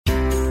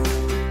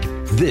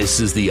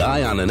This is the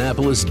Eye on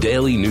Annapolis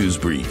Daily News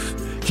Brief,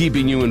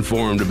 keeping you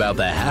informed about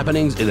the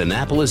happenings in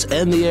Annapolis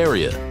and the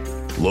area.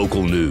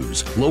 Local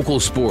news,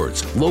 local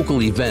sports,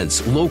 local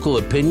events, local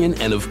opinion,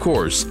 and of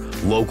course,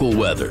 local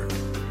weather.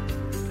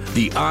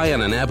 The Eye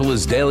on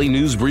Annapolis Daily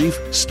News Brief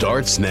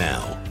starts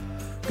now.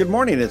 Good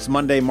morning. It's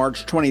Monday,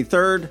 March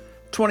 23rd,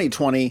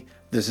 2020.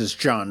 This is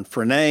John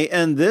Frenaye,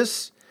 and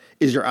this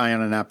is your Eye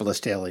on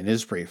Annapolis Daily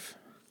News Brief.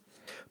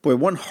 Boy,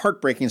 one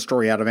heartbreaking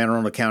story out of Anne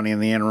Arundel County and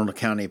the Anne Arundel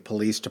County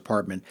Police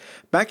Department.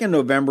 Back in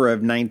November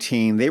of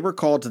 19, they were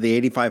called to the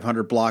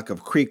 8500 block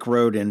of Creek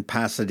Road in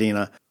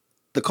Pasadena.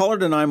 The caller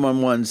to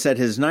 911 said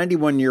his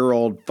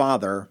 91-year-old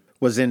father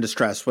was in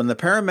distress. When the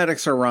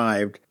paramedics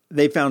arrived,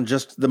 they found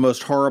just the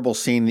most horrible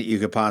scene that you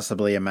could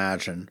possibly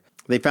imagine.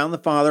 They found the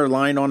father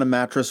lying on a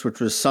mattress which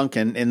was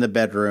sunken in the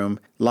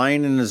bedroom,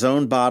 lying in his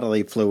own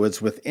bodily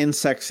fluids with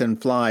insects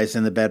and flies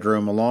in the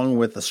bedroom, along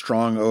with a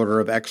strong odor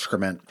of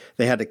excrement.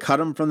 They had to cut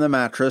him from the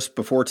mattress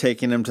before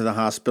taking him to the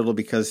hospital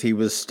because he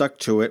was stuck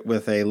to it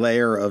with a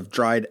layer of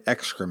dried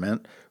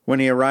excrement. When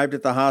he arrived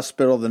at the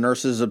hospital, the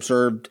nurses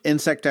observed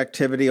insect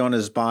activity on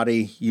his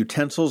body.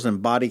 Utensils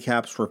and body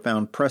caps were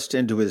found pressed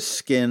into his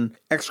skin,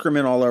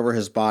 excrement all over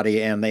his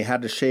body, and they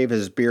had to shave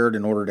his beard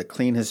in order to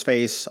clean his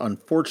face.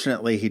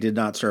 Unfortunately, he did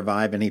not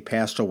survive, and he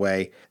passed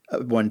away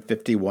at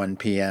 1:51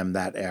 p.m.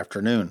 that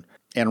afternoon.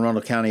 Anne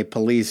Arundel County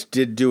Police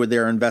did do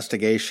their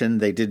investigation.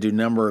 They did do a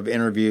number of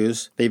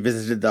interviews. They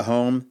visited the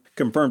home,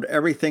 confirmed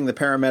everything the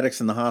paramedics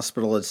in the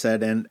hospital had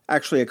said, and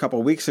actually a couple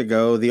of weeks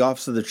ago, the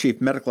Office of the Chief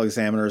Medical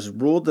Examiners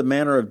ruled the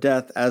manner of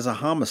death as a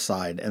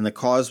homicide, and the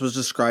cause was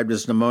described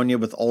as pneumonia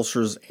with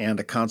ulcers and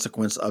a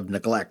consequence of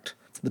neglect.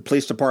 The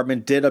police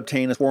department did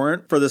obtain a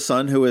warrant for the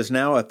son, who is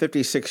now a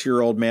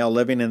 56-year-old male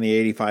living in the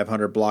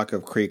 8500 block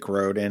of Creek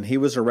Road, and he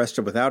was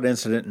arrested without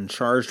incident and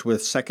charged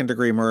with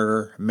second-degree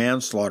murder,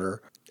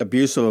 manslaughter,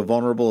 abuse of a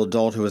vulnerable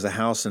adult who is a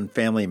house and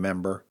family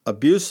member,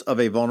 abuse of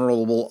a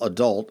vulnerable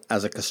adult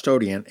as a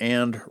custodian,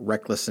 and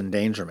reckless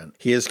endangerment.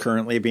 He is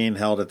currently being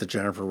held at the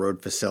Jennifer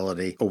Road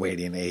facility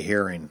awaiting a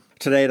hearing.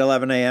 Today at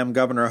 11 a.m.,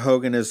 Governor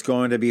Hogan is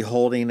going to be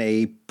holding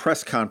a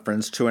press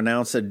conference to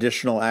announce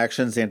additional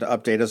actions and to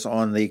update us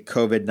on the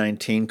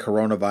COVID-19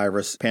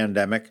 coronavirus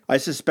pandemic. I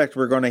suspect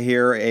we're going to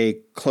hear a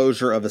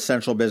closure of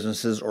essential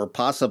businesses or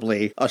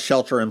possibly a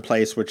shelter in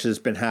place, which has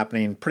been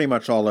happening pretty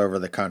much all over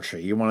the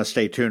country. You want to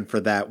stay tuned for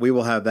that. We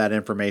will have that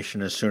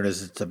information as soon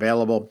as it's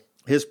available.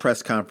 His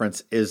press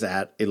conference is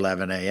at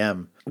 11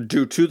 a.m.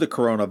 Due to the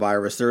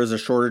coronavirus, there is a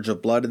shortage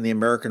of blood, and the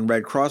American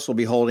Red Cross will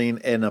be holding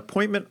an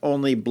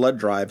appointment-only blood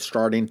drive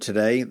starting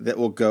today that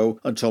will go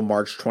until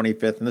March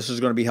 25th, and this is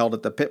going to be held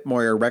at the Pitt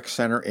Moyer Rec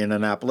Center in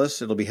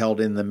Annapolis. It'll be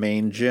held in the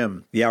main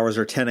gym. The hours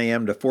are 10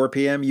 a.m. to 4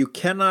 p.m. You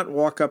cannot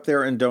walk up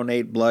there and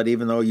donate blood,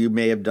 even though you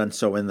may have done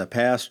so in the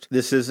past.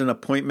 This is an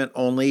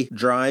appointment-only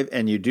drive,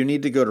 and you do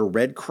need to go to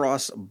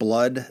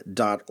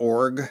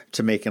redcrossblood.org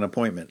to make an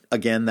appointment.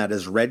 Again, that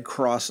is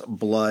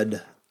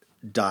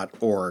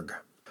redcrossblood.org.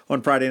 On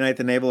Friday night,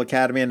 the Naval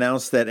Academy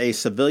announced that a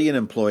civilian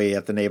employee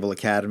at the Naval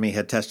Academy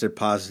had tested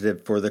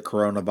positive for the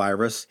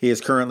coronavirus. He is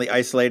currently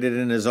isolated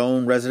in his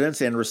own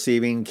residence and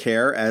receiving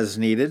care as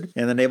needed.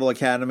 And the Naval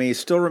Academy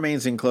still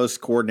remains in close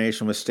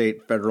coordination with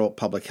state, federal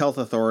public health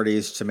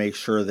authorities to make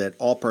sure that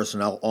all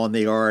personnel on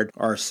the yard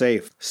are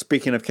safe.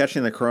 Speaking of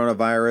catching the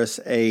coronavirus,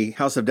 a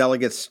House of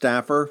Delegates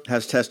staffer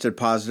has tested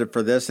positive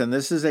for this, and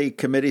this is a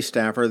committee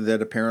staffer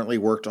that apparently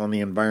worked on the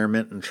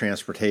Environment and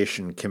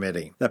Transportation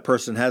Committee. That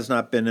person has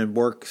not been in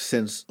work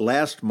since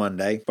last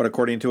Monday, but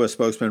according to a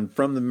spokesman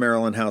from the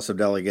Maryland House of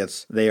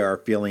Delegates, they are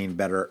feeling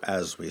better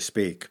as we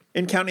speak.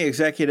 In County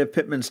Executive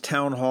Pittman's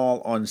town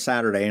hall on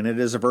Saturday, and it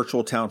is a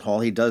virtual town hall.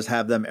 He does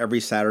have them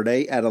every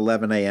Saturday at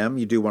 11 a.m.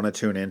 You do want to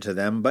tune into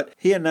them, but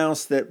he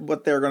announced that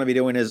what they're going to be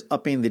doing is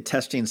upping the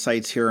testing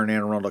sites here in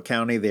Anne Arundel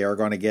County. They are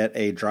going to get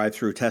a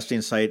drive-through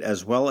testing site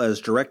as well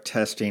as direct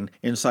testing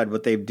inside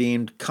what they've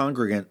deemed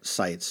congregant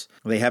sites.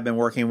 They have been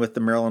working with the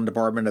Maryland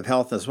Department of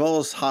Health as well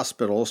as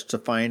hospitals to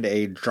find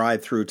a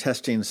drive-through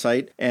testing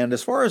site. And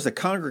as far as the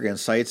congregant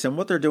sites, and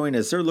what they're doing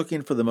is they're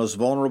looking for the most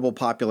vulnerable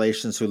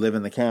populations who live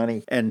in the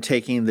county and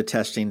taking the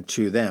testing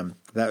to them.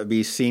 That would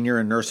be senior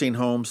and nursing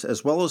homes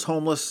as well as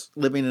homeless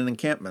living in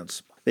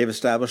encampments. They've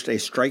established a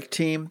strike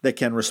team that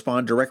can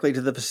respond directly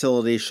to the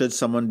facility should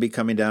someone be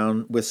coming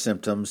down with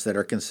symptoms that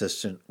are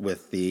consistent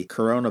with the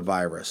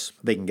coronavirus.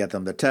 They can get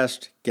them the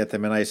test, get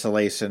them in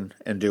isolation,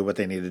 and do what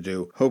they need to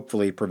do,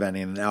 hopefully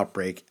preventing an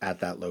outbreak at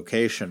that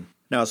location.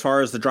 Now, as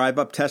far as the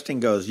drive-up testing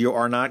goes, you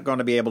are not going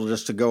to be able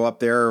just to go up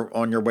there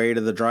on your way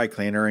to the dry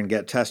cleaner and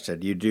get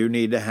tested. You do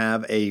need to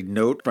have a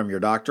note from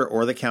your doctor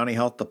or the county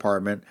health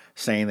department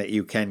saying that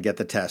you can get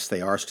the test.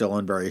 They are still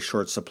in very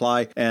short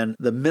supply, and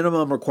the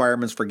minimum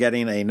requirements for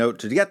getting a note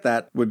to get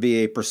that would be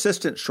a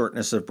persistent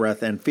shortness of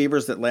breath and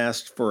fevers that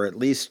last for at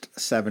least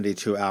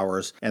 72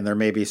 hours, and there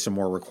may be some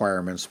more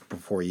requirements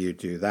before you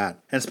do that.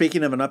 And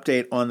speaking of an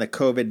update on the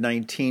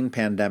COVID-19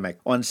 pandemic,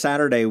 on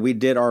Saturday we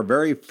did our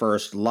very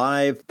first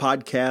live podcast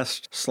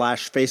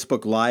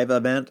podcast/Facebook Live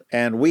event,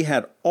 and we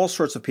had all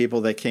sorts of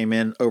people that came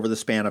in over the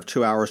span of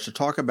 2 hours to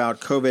talk about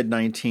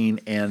COVID-19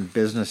 and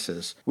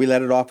businesses. We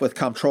led it off with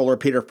Comptroller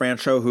Peter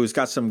Francho, who's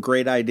got some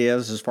great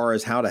ideas as far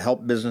as how to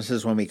help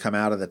businesses when we come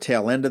out of the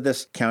tail end of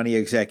this. County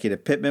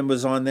Executive Pittman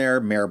was on there,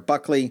 Mayor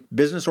Buckley,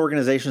 business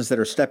organizations that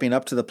are stepping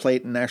up to the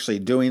plate and actually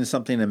doing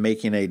something and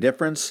making a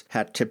difference.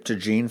 Hat tip to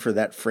Gene for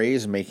that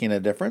phrase, making a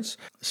difference.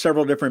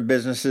 Several different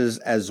businesses,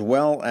 as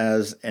well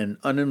as an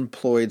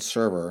unemployed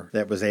server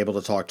that was able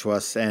to talk to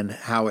us and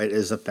how it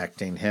is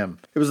affecting him.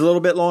 It was a little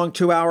bit long,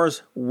 2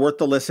 hours, worth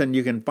the listen.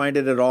 You can find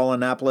it at All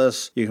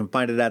Annapolis. You can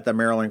find it at the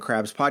Maryland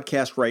Crabs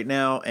podcast right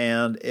now.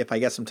 And if I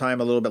get some time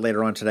a little bit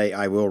later on today,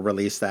 I will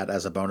release that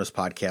as a bonus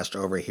podcast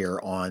over here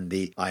on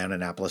the Eye on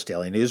Annapolis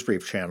Daily News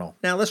Brief channel.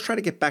 Now, let's try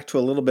to get back to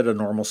a little bit of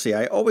normalcy.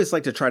 I always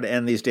like to try to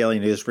end these daily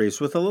news briefs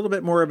with a little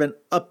bit more of an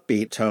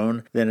upbeat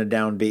tone than a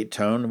downbeat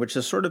tone, which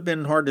has sort of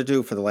been hard to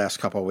do for the last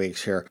couple of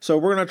weeks here. So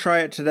we're going to try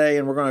it today,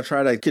 and we're going to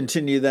try to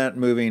continue that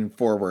moving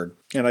forward.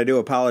 And I do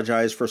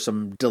apologize for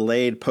some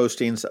delayed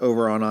postings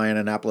over on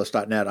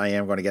eyeonannapolis.net. I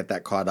am going to get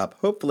that caught up,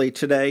 hopefully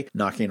today,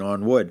 knocking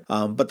on wood.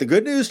 But the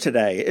good news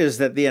today is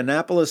that the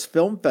Annapolis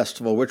Film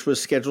Festival, which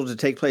was scheduled to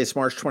take place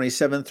March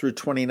 27th through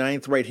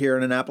 29th right here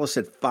in Annapolis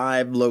at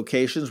 5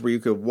 locations where you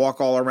could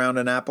walk all around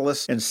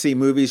Annapolis and see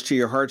movies to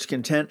your heart's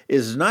content,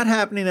 is not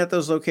happening at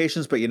those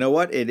locations. But you know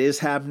what? It is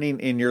happening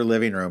in your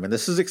living room. And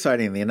this is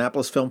exciting. The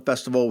Annapolis Film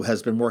Festival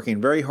has been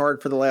working very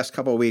hard for the last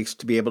couple of weeks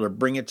to be able to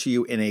bring it to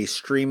you in a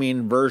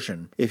streaming version.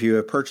 If you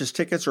have purchased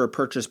tickets or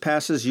purchased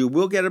passes, you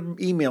will get an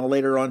email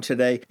later on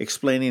today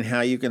explaining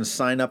how you can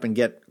sign up and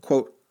get,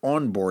 quote,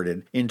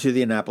 onboarded into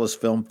the Annapolis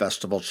Film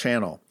Festival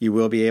channel. You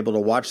will be able to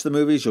watch the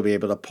movies, you'll be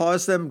able to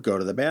pause them, go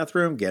to the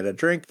bathroom, get a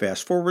drink,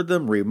 fast forward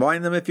them,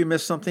 rewind them if you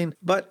missed something,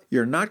 but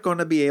you're not going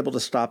to be able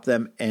to stop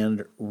them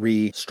and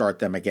restart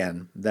them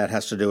again. That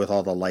has to do with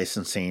all the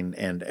licensing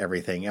and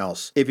everything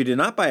else. If you did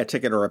not buy a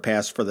ticket or a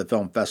pass for the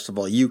film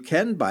festival, you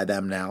can buy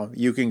them now.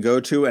 You can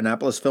go to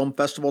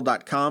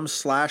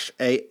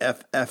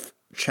AnnapolisFilmFestival.com/AFF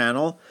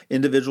channel.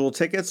 Individual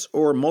tickets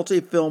or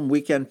multi-film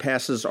weekend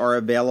passes are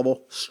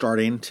available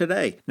starting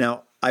today.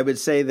 Now, I would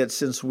say that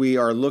since we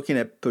are looking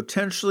at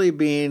potentially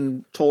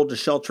being told to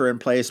shelter in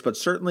place, but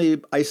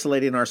certainly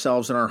isolating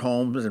ourselves in our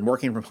homes and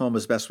working from home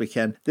as best we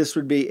can, this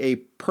would be a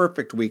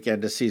perfect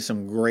weekend to see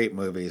some great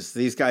movies.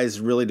 These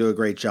guys really do a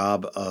great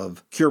job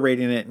of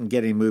curating it and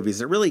getting movies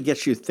that really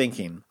gets you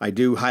thinking. I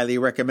do highly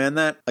recommend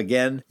that.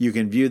 Again, you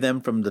can view them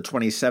from the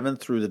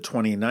 27th through the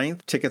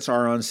 29th. Tickets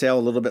are on sale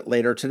a little bit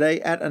later today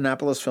at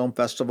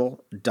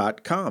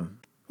AnnapolisFilmFestival.com.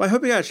 Well, I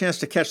hope you got a chance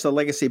to catch the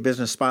Legacy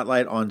Business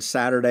Spotlight on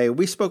Saturday.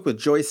 We spoke with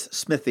Joyce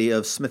Smithy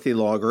of Smithy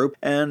Law Group,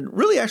 and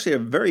really actually a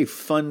very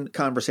fun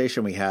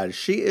conversation we had.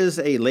 She is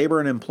a labor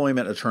and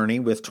employment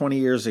attorney with 20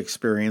 years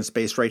experience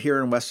based right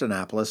here in West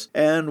Annapolis,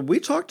 and we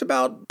talked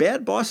about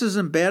bad bosses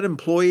and bad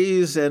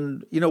employees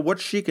and, you know, what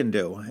she can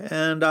do.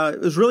 And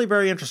it was really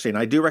very interesting.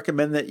 I do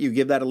recommend that you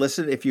give that a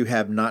listen if you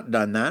have not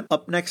done that.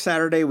 Up next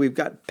Saturday, we've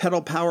got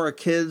Pedal Power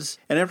Kids,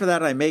 and after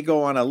that, I may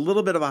go on a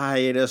little bit of a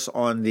hiatus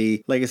on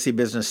the Legacy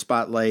Business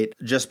Spotlight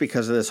just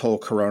because of this whole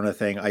Corona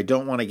thing. I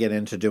don't want to get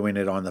into doing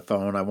it on the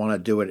phone. I want to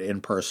do it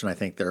in person. I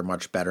think they're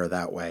much better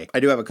that way. I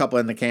do have a couple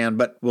in the can,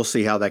 but we'll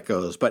see how that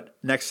goes. But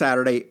next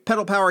Saturday,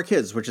 Pedal Power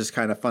Kids, which is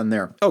kind of fun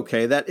there.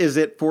 Okay, that is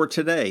it for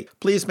today.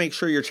 Please make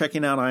sure you're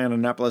checking out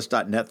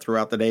eyeonannapolis.net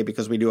throughout the day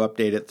because we do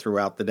update it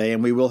throughout the day.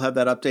 And we will have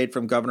that update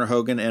from Governor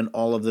Hogan and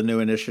all of the new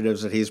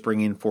initiatives that he's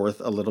bringing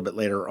forth a little bit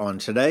later on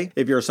today.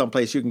 If you're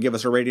someplace you can give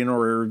us a rating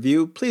or a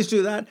review, please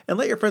do that. And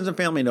let your friends and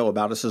family know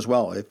about us as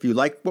well. If you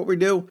like what we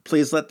do,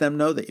 please let them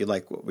know that you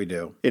like what we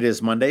do. It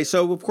is Monday,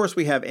 so of course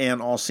we have Ann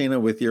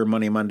Alsina with your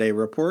Money Monday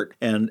report.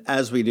 And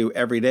as we do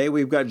every day,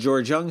 we've got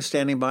George Young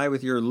standing by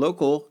with your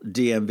local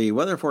DMV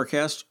weather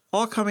forecast,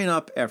 all coming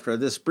up after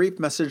this brief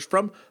message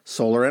from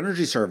Solar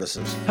Energy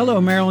Services. Hello,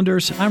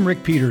 Marylanders. I'm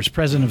Rick Peters,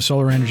 president of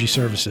Solar Energy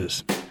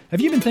Services.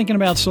 Have you been thinking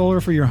about solar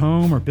for your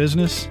home or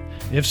business?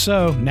 If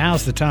so,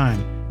 now's the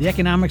time. The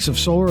economics of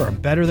solar are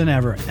better than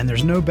ever, and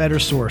there's no better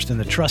source than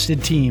the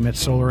trusted team at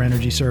Solar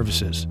Energy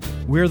Services.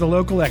 We're the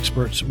local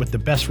experts with the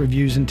best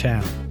reviews in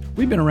town.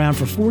 We've been around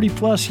for 40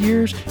 plus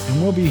years,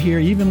 and we'll be here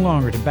even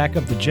longer to back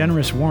up the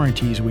generous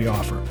warranties we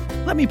offer.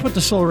 Let me put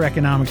the solar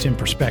economics in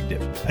perspective.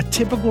 A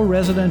typical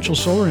residential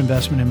solar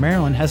investment in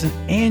Maryland has an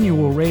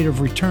annual rate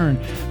of return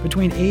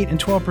between 8 and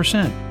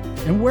 12%.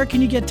 And where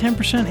can you get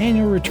 10%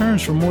 annual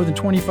returns for more than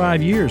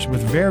 25 years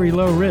with very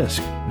low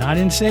risk? Not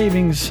in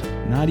savings,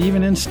 not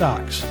even in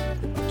stocks.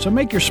 So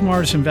make your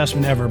smartest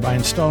investment ever by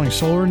installing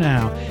solar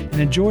now and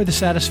enjoy the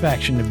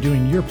satisfaction of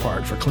doing your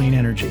part for clean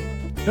energy.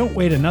 Don't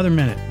wait another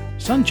minute.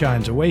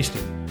 Sunshine's a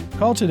wasted.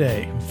 Call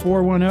today,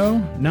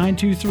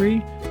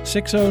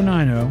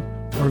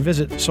 410-923-6090, or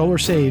visit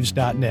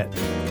solarsaves.net.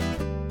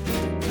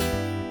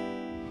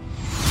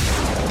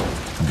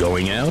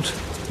 Going out?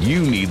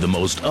 You need the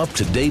most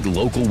up-to-date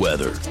local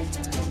weather.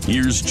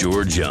 Here's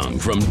George Young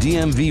from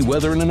DMV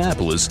Weather in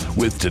Annapolis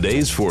with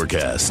today's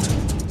forecast.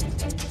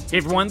 Hey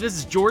everyone, this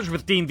is George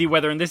with DMV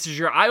Weather, and this is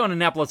your Eye on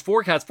Annapolis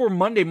forecast for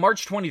Monday,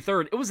 March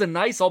 23rd. It was a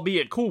nice,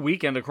 albeit cool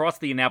weekend across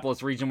the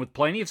Annapolis region with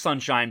plenty of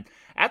sunshine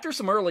after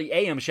some early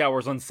AM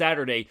showers on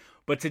Saturday,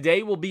 but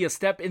today will be a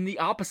step in the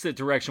opposite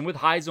direction with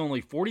highs only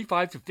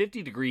 45 to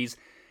 50 degrees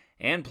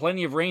and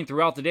plenty of rain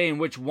throughout the day, in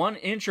which 1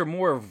 inch or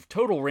more of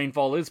total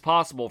rainfall is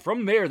possible.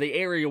 From there, the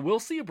area will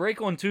see a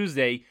break on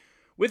Tuesday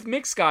with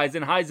mixed skies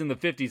and highs in the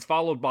 50s,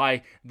 followed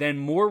by then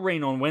more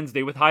rain on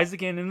Wednesday with highs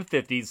again in the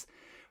 50s.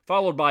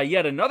 Followed by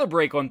yet another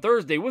break on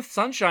Thursday with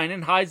sunshine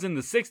and highs in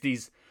the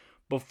 60s,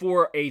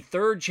 before a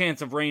third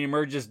chance of rain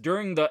emerges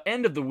during the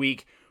end of the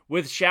week,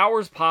 with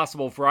showers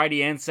possible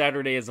Friday and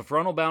Saturday as the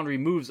frontal boundary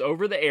moves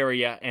over the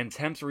area and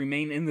temps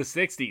remain in the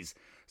 60s.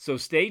 So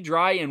stay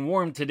dry and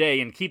warm today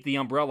and keep the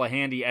umbrella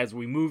handy as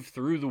we move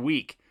through the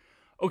week.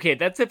 Okay,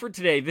 that's it for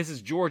today. This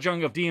is George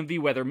Young of DMV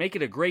Weather. Make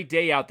it a great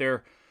day out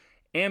there.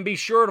 And be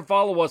sure to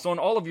follow us on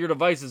all of your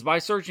devices by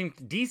searching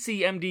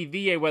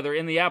DCMDVA Weather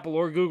in the Apple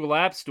or Google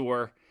App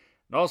Store.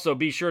 And also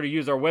be sure to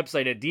use our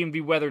website at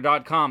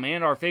dmvweather.com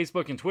and our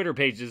Facebook and Twitter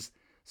pages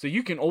so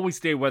you can always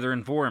stay weather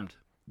informed.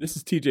 This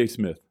is TJ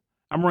Smith.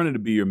 I'm running to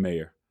be your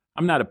mayor.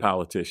 I'm not a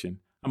politician.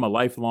 I'm a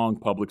lifelong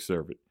public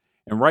servant.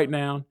 And right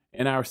now,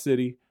 in our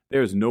city,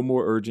 there is no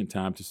more urgent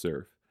time to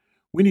serve.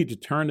 We need to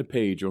turn the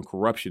page on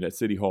corruption at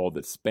City Hall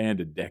that spanned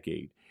a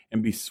decade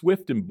and be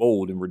swift and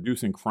bold in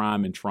reducing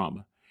crime and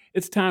trauma.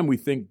 It's time we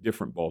think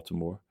different,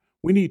 Baltimore.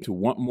 We need to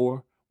want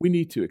more. We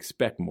need to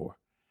expect more.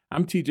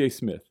 I'm TJ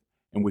Smith.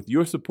 And with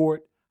your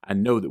support, I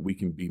know that we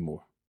can be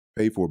more.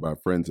 Paid for by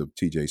friends of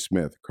TJ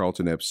Smith,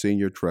 Carlton Epps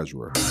Sr.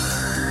 Treasurer.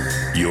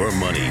 Your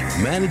money,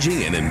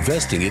 managing and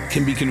investing it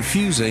can be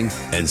confusing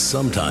and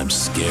sometimes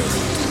scary.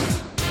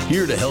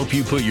 Here to help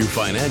you put your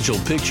financial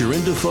picture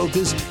into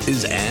focus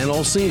is Ann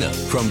Alsina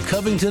from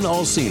Covington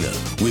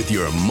Alsina with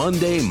your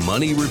Monday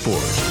Money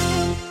Report.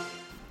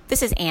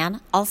 This is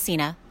Ann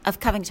Alsina of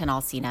Covington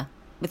Alsina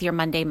with your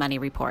Monday Money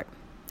Report.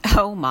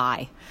 Oh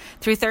my.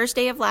 Through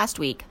Thursday of last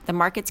week, the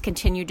markets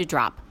continued to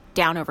drop,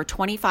 down over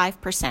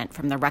 25%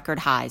 from the record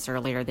highs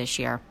earlier this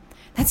year.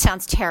 That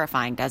sounds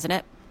terrifying, doesn't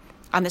it?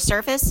 On the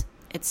surface,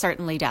 it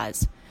certainly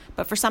does.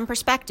 But for some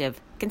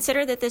perspective,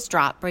 consider that this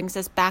drop brings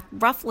us back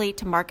roughly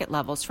to market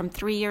levels from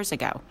 3 years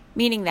ago,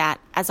 meaning that,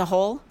 as a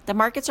whole, the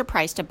markets are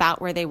priced about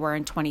where they were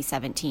in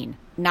 2017.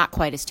 Not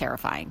quite as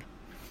terrifying.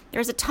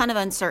 There's a ton of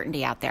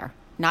uncertainty out there,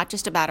 not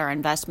just about our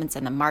investments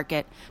in the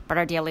market, but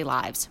our daily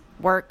lives.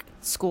 Work,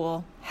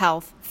 school,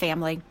 health,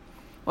 family.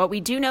 What we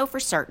do know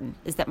for certain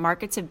is that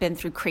markets have been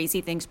through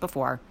crazy things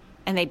before,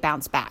 and they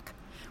bounce back,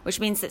 which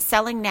means that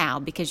selling now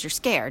because you're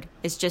scared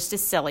is just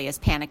as silly as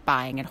panic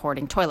buying and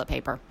hoarding toilet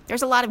paper.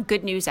 There's a lot of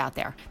good news out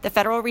there. The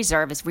Federal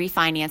Reserve has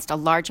refinanced a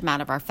large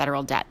amount of our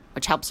federal debt,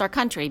 which helps our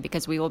country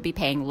because we will be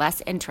paying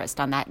less interest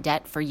on that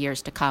debt for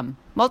years to come.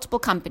 Multiple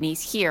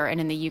companies here and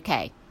in the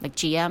UK, like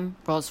GM,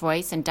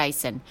 Rolls-Royce, and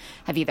Dyson,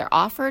 have either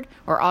offered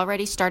or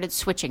already started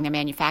switching their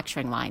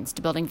manufacturing lines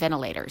to building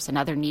ventilators and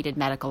other needed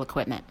medical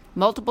equipment.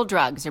 Multiple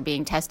drugs are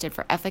being tested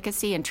for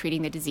efficacy in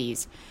treating the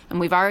disease, and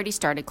we've already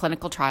started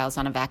clinical trials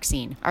on a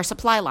vaccine. Our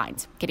supply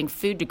lines, getting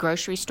food to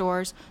grocery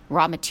stores,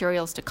 raw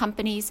materials to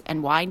companies,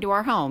 and wine to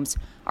our homes,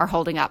 are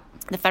holding up.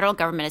 The federal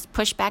government has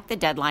pushed back the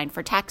deadline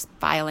for tax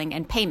filing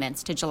and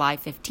payments to July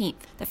 15th.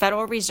 The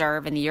Federal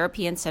Reserve and the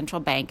European Central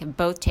Bank have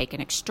both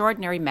taken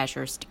extraordinary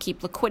measures to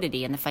keep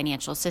liquidity in the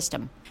financial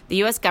system. The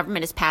U.S.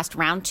 government has passed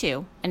round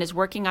 2 and is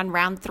working on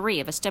round 3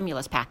 of a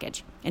stimulus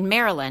package. In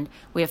Maryland,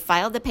 we have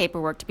filed the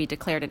paperwork to be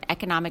declared an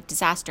economic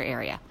disaster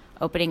area,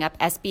 opening up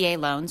SBA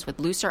loans with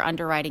looser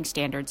underwriting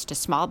standards to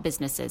small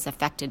businesses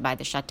affected by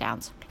the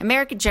shutdowns.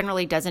 America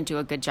generally doesn't do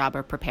a good job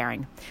of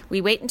preparing.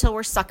 We wait until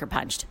we're sucker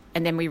punched,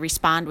 and then we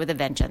respond with a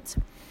vengeance.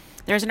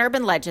 There's an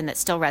urban legend that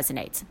still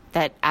resonates,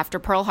 that after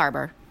Pearl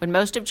Harbor, when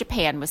most of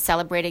Japan was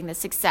celebrating the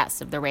success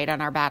of the raid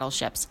on our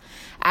battleships,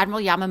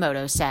 Admiral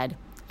Yamamoto said,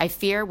 "I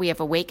fear we have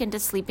awakened a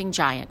sleeping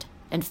giant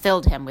and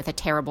filled him with a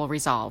terrible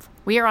resolve."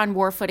 We are on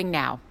war footing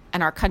now,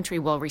 and our country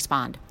will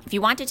respond. If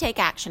you want to take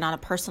action on a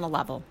personal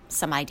level,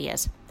 some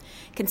ideas.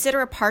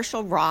 Consider a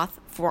partial Roth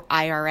for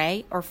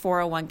IRA or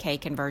 401k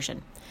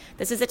conversion.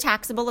 This is a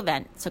taxable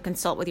event, so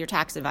consult with your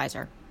tax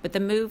advisor, but the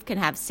move can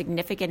have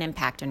significant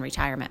impact in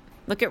retirement.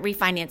 Look at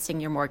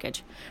refinancing your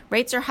mortgage.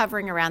 Rates are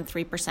hovering around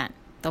 3%,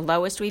 the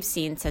lowest we've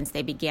seen since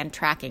they began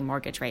tracking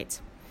mortgage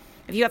rates.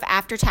 If you have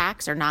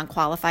after-tax or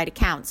non-qualified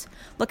accounts,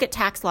 look at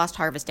tax loss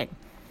harvesting.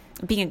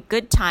 Being a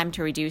good time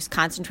to reduce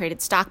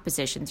concentrated stock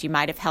positions you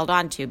might have held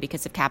on to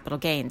because of capital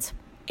gains.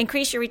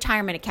 Increase your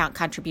retirement account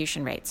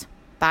contribution rates.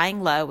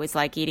 Buying low is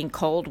like eating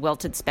cold,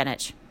 wilted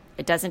spinach.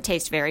 It doesn't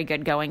taste very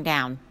good going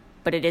down,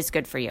 but it is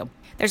good for you.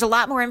 There's a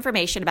lot more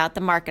information about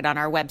the market on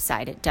our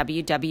website at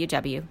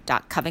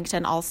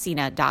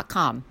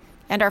www.covingtonalsina.com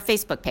and our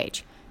Facebook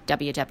page,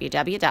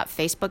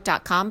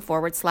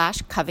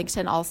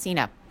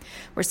 www.facebook.com/CovingtonAlsina.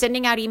 We're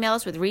sending out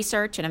emails with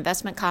research and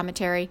investment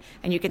commentary,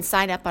 and you can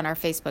sign up on our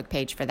Facebook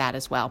page for that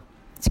as well.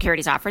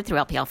 Securities offered through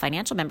LPL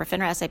Financial, member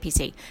FINRA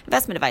SIPC.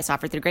 Investment advice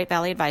offered through Great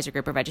Valley Advisor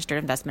Group, a registered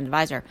investment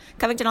advisor.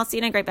 Covington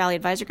Alsina and Great Valley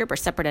Advisor Group are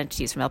separate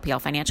entities from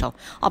LPL Financial.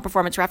 All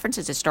performance reference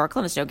is historical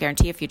and is no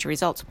guarantee of future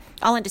results.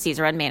 All indices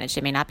are unmanaged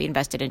and may not be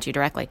invested into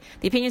directly.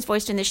 The opinions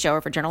voiced in this show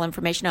are for general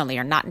information only,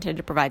 are not intended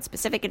to provide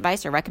specific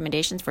advice or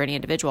recommendations for any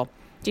individual.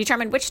 To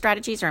determine which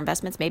strategies or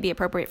investments may be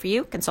appropriate for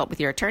you, consult with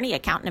your attorney,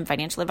 accountant, and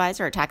financial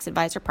advisor or tax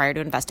advisor prior to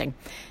investing.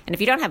 And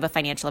if you don't have a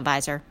financial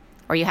advisor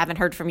or you haven't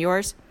heard from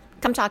yours,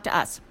 come talk to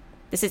us.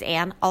 This is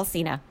Ann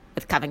Alsina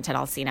with Covington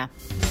Alsina.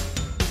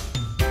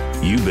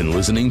 You've been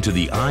listening to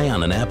the Eye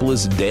on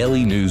Annapolis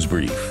Daily News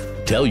Brief.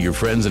 Tell your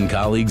friends and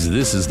colleagues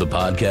this is the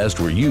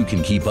podcast where you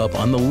can keep up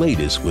on the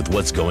latest with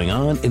what's going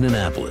on in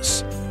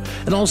Annapolis.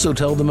 And also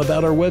tell them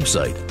about our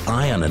website,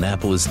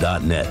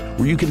 eyeonannapolis.net,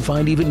 where you can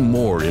find even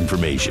more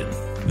information.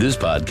 This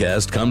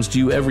podcast comes to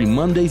you every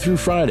Monday through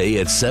Friday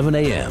at 7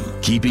 a.m.,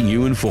 keeping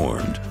you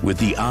informed with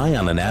the Eye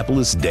on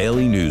Annapolis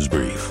Daily News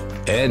Brief.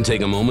 And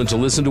take a moment to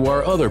listen to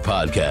our other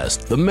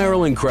podcast, The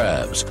Maryland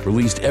Crabs,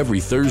 released every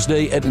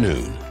Thursday at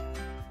noon.